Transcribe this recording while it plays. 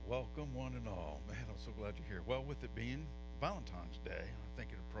Welcome, one and all. Man, I'm so glad you're here. Well, with it being Valentine's Day, I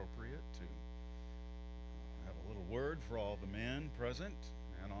think it appropriate to have a little word for all the men present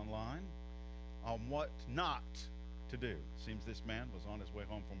and online on what not to do. Seems this man was on his way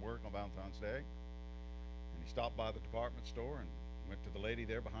home from work on Valentine's Day, and he stopped by the department store and went to the lady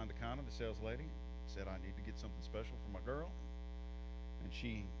there behind the counter, the sales lady, said, "I need to get something special for my girl." And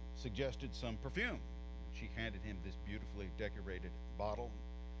she suggested some perfume. She handed him this beautifully decorated bottle,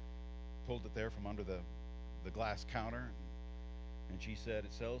 pulled it there from under the glass counter, and she said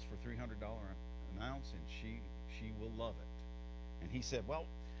it sells for $300 an ounce, and she will love it. And he said, "Well,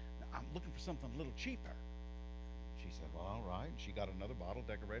 I'm looking for something a little cheaper." She said, "Well, all right." She got another bottle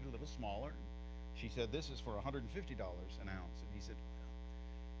decorated a little smaller. She said, "This is for $150 an ounce." And he said,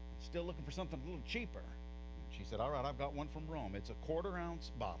 "I'm still looking for something a little cheaper." And she said, "All right, I've got one from Rome. It's a quarter ounce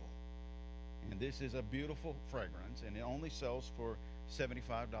bottle. And this is a beautiful fragrance, and it only sells for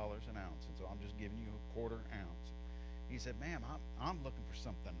 $75 an ounce. And so I'm just giving you a quarter ounce." He said, "Ma'am, I'm looking for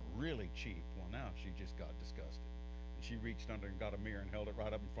something really cheap." Well, now she just got disgusted. And she reached under and got a mirror and held it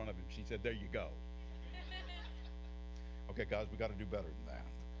right up in front of him. She said, "There you go." Okay, guys, we got to do better than that.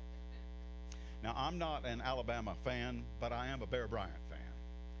 Now, I'm not an Alabama fan, but I am a Bear Bryant fan.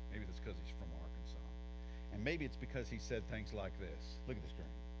 Maybe that's because he's from Arkansas. And maybe it's because he said things like this. Look at the screen.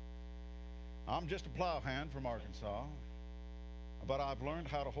 "I'm just a plowhand from Arkansas, but I've learned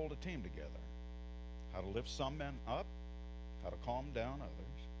how to hold a team together, how to lift some men up, how to calm down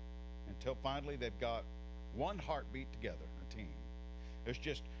others, until finally they've got one heartbeat together, a team. There's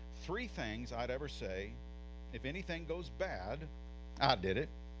just three things I'd ever say. If anything goes bad, I did it.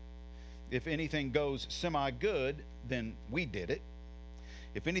 If anything goes semi good, then we did it.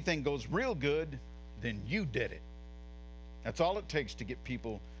 If anything goes real good, then you did it." That's all it takes to get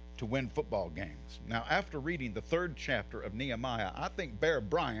people to win football games. Now, after reading the third chapter of Nehemiah, I think Bear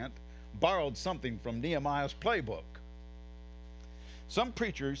Bryant borrowed something from Nehemiah's playbook. Some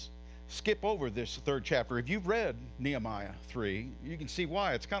preachers skip over this third chapter. If you've read Nehemiah 3, you can see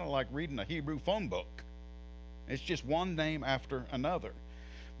why. It's kind of like reading a Hebrew phone book. It's just one name after another.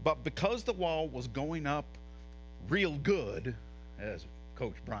 But because the wall was going up real good, as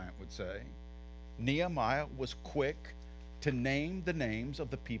Coach Bryant would say, Nehemiah was quick to name the names of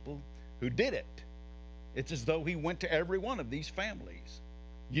the people who did it. It's as though he went to every one of these families.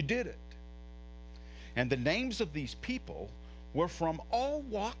 You did it. And the names of these people were from all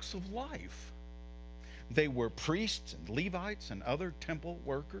walks of life. They were priests and Levites and other temple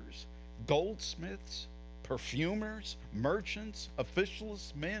workers, goldsmiths, perfumers, merchants,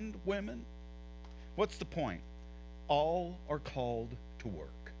 officials, men, women. What's the point? All are called to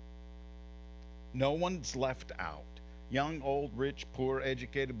work. No one's left out. Young, old, rich, poor,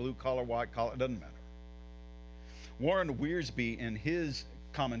 educated, blue collar, white collar, it doesn't matter. Warren Wiersbe, in his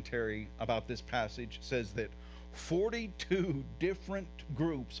commentary about this passage, says that 42 different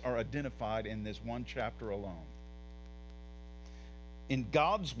groups are identified in this one chapter alone. In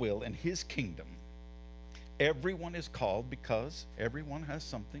God's will and his kingdom, everyone is called because everyone has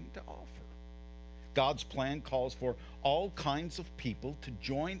something to offer. God's plan calls for all kinds of people to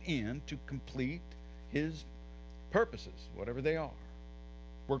join in to complete his purposes, whatever they are.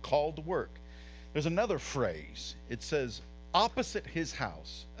 We're called to work. There's another phrase. It says, opposite his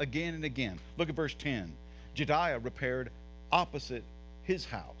house, again and again. Look at verse 10. Jediah repaired opposite his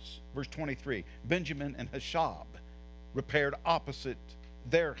house. Verse 23. Benjamin and Hashab repaired opposite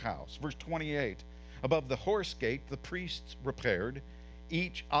their house. Verse 28. Above the horse gate, the priests repaired,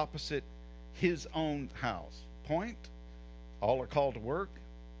 each opposite his own house. Point, all are called to work,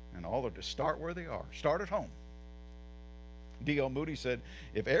 and all are to start where they are. Start at home. D.L. Moody said,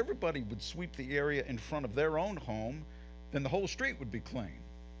 if everybody would sweep the area in front of their own home, then the whole street would be clean.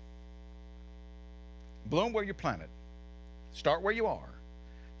 Bloom where you're planted. Start where you are.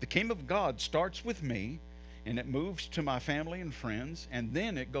 The kingdom of God starts with me, and it moves to my family and friends, and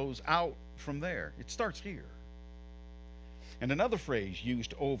then it goes out from there. It starts here. And another phrase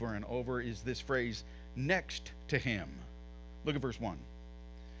used over and over is this phrase, next to him. Look at verse 1.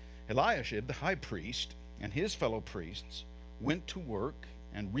 Eliashib, the high priest, and his fellow priests went to work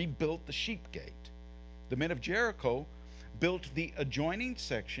and rebuilt the sheep gate. The men of Jericho built the adjoining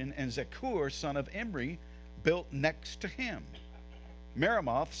section, and Zakur, son of Imri, built next to him.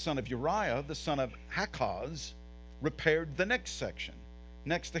 Meremoth, son of Uriah, the son of Hakaz, repaired the next section.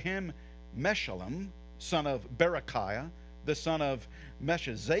 Next to him, Meshullam, son of Berechiah, the son of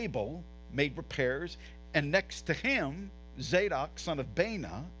Meshezabel, made repairs. And next to him, Zadok, son of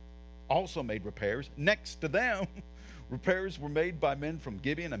Baana, also made repairs. Next to them, repairs were made by men from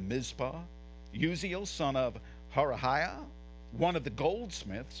Gibeon and Mizpah. Uziel, son of Harahiah, one of the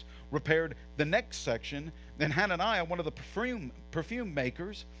goldsmiths, repaired the next section. Then Hananiah, one of the perfume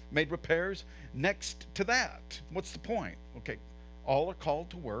makers, made repairs next to that. What's the point? Okay, all are called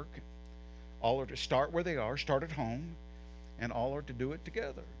to work. All are to start where they are, start at home, and all are to do it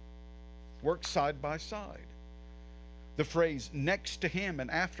together. Work side by side. The phrase next to him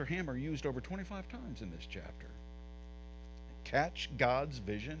and after him are used over 25 times in this chapter. Catch God's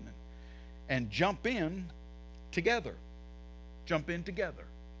vision and jump in together. Jump in together.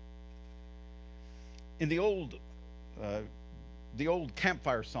 In the old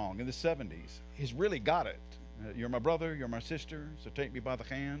campfire song in the 70s, he's really got it. You're my brother, you're my sister, so take me by the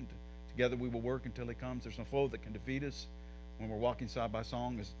hand. Together we will work until he comes. There's no foe that can defeat us. When we're walking side by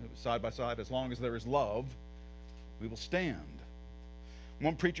side, as long as there is love, we will stand.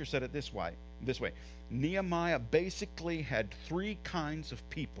 One preacher said it this way. Nehemiah basically had three kinds of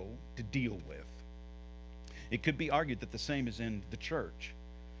people to deal with. It could be argued that the same is in the church.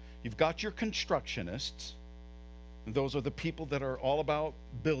 You've got your constructionists. Those are the people that are all about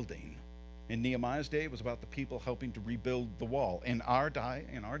building. In Nehemiah's day, it was about the people helping to rebuild the wall. In our day,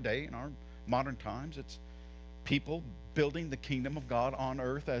 in our modern times, it's people building the kingdom of God on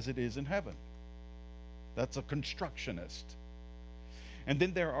earth as it is in heaven. That's a constructionist. And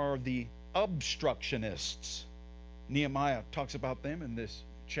then there are the obstructionists. Nehemiah talks about them in this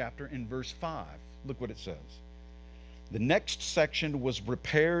chapter in verse 5. Look what it says. The next section was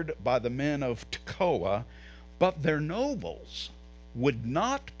repaired by the men of Tekoa, but their nobles would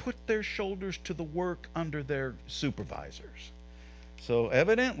not put their shoulders to the work under their supervisors. So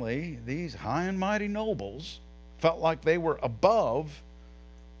evidently, these high and mighty nobles felt like they were above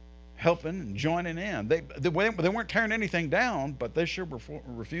helping and joining in. They weren't tearing anything down, but they sure were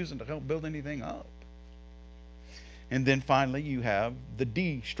refusing to help build anything up. And then finally, you have the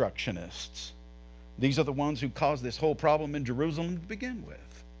destructionists. These are the ones who caused this whole problem in Jerusalem to begin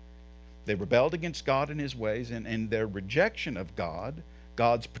with. They rebelled against God and his ways, and in their rejection of God,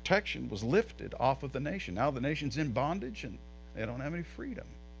 God's protection was lifted off of the nation. Now the nation's in bondage and they don't have any freedom.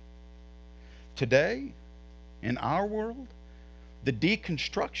 Today, in our world, the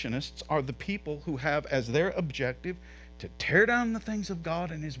deconstructionists are the people who have as their objective to tear down the things of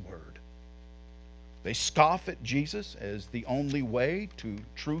God and his word. They scoff at Jesus as the only way to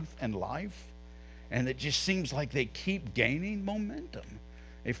truth and life, and it just seems like they keep gaining momentum.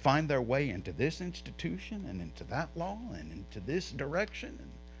 They find their way into this institution and into that law and into this direction,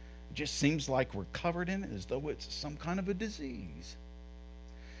 and it just seems like we're covered in it as though it's some kind of a disease.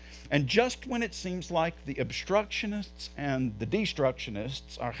 And just when it seems like the obstructionists and the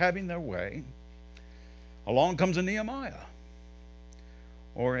destructionists are having their way, along comes a Nehemiah.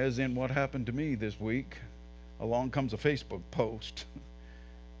 Or as in what happened to me this week, along comes a Facebook post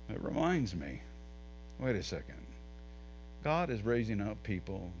that reminds me, wait a second. God is raising up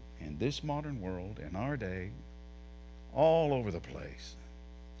people in this modern world, in our day, all over the place.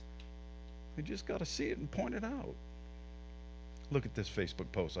 We just got to see it and point it out. Look at this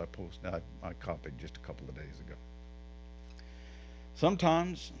Facebook post I copied just a couple of days ago.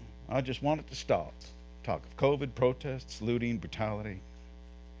 Sometimes I just want it to stop. Talk of COVID, protests, looting, brutality.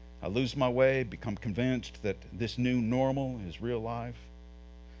 I lose my way, become convinced that this new normal is real life.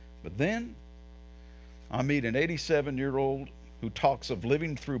 But then I meet an 87-year-old who talks of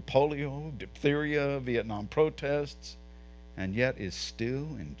living through polio, diphtheria, Vietnam protests, and yet is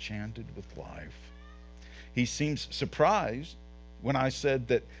still enchanted with life. He seems surprised when I said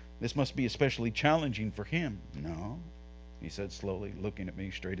that this must be especially challenging for him. No, he said slowly, looking at me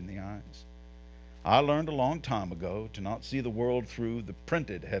straight in the eyes. I learned a long time ago to not see the world through the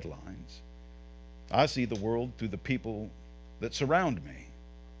printed headlines. I see the world through the people that surround me.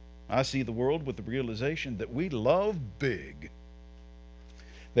 I see the world with the realization that we love big.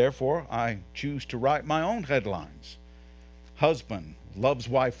 Therefore, I choose to write my own headlines. Husband loves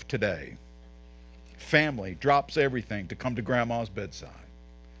wife today. Family drops everything to come to grandma's bedside.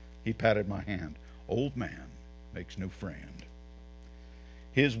 He patted my hand. Old man makes new friend.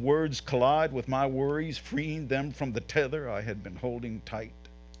 His words collide with my worries, freeing them from the tether I had been holding tight.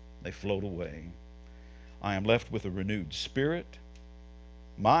 They float away. I am left with a renewed spirit.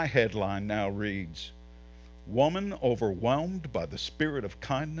 My headline now reads, Woman overwhelmed by the spirit of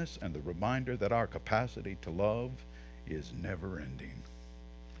kindness and the reminder that our capacity to love is never ending.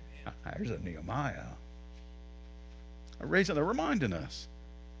 There's a Nehemiah. They're reminding us.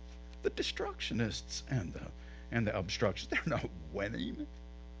 The destructionists and the obstructions, they're not winning.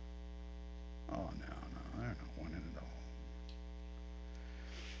 Oh, no, they're not winning at all.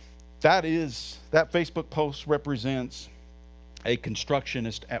 That Facebook post represents a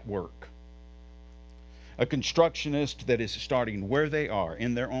constructionist at work. A constructionist that is starting where they are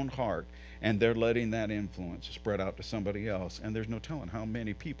in their own heart, and they're letting that influence spread out to somebody else. And there's no telling how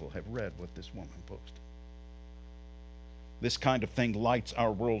many people have read what this woman posted. This kind of thing lights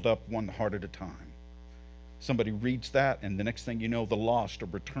our world up one heart at a time. Somebody reads that, and the next thing you know, the lost are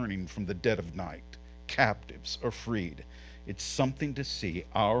returning from the dead of night. Captives are freed. It's something to see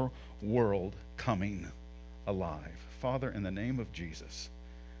our world coming alive. Father, in the name of Jesus,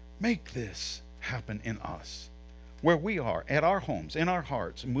 make this happen in us, where we are, at our homes, in our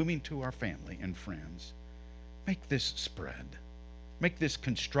hearts, moving to our family and friends. Make this spread. Make this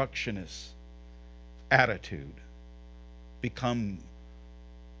constructionist attitude become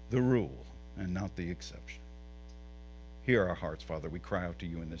the rule and not the exception. Hear our hearts, Father. We cry out to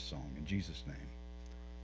you in this song. In Jesus' name.